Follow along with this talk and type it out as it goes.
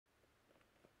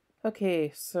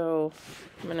Okay, so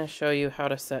I'm going to show you how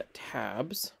to set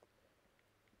tabs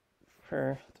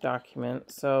for the document.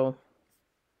 So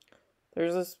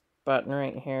there's this button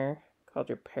right here called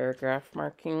your paragraph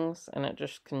markings, and it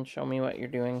just can show me what you're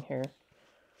doing here.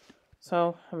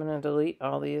 So I'm going to delete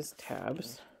all these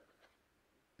tabs.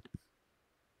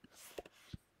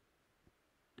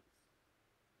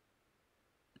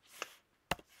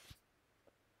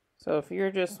 So if you're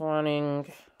just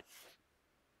wanting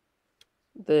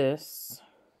this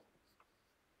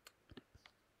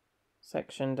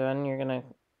section done, you're going to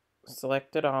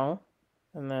select it all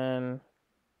and then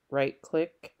right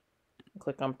click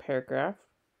on paragraph,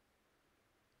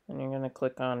 and you're going to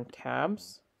click on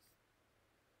tabs.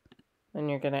 Then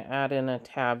you're going to add in a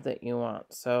tab that you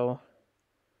want. So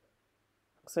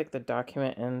looks like the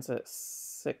document ends at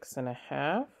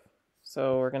 6.5.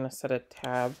 So we're going to set a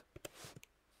tab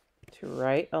to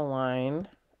right align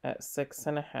at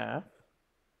 6.5.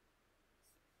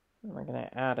 And we're going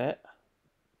to add it.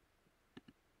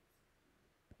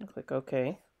 And click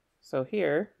OK. So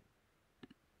here,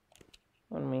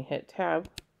 when we hit tab,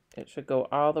 it should go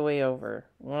all the way over,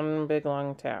 one big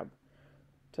long tab,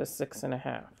 to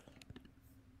 6.5.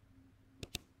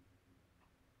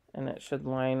 And it should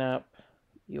line up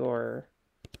your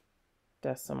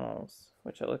decimals,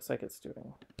 which it looks like it's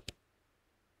doing.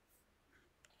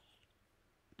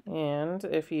 And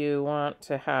if you want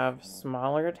to have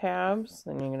smaller tabs,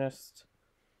 then you can just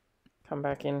come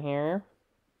back in here,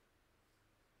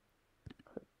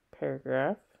 click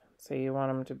paragraph, say you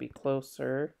want them to be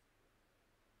closer.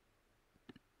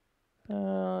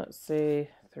 Let's say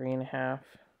 3.5,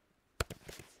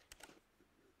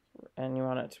 and you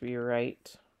want it to be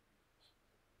right.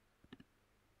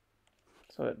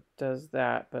 So it does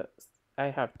that, but I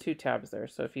have 2 tabs there.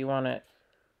 So if you want it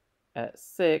at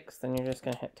 6, then you're just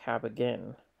going to hit tab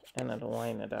again, and it'll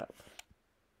line it up.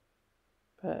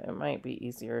 But it might be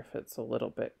easier if it's a little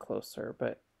bit closer,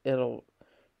 but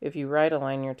if you right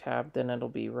align your tab, then it'll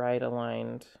be right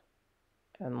aligned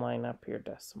and line up your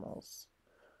decimals.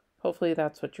 Hopefully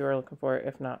that's what you are looking for.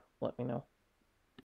 If not, let me know.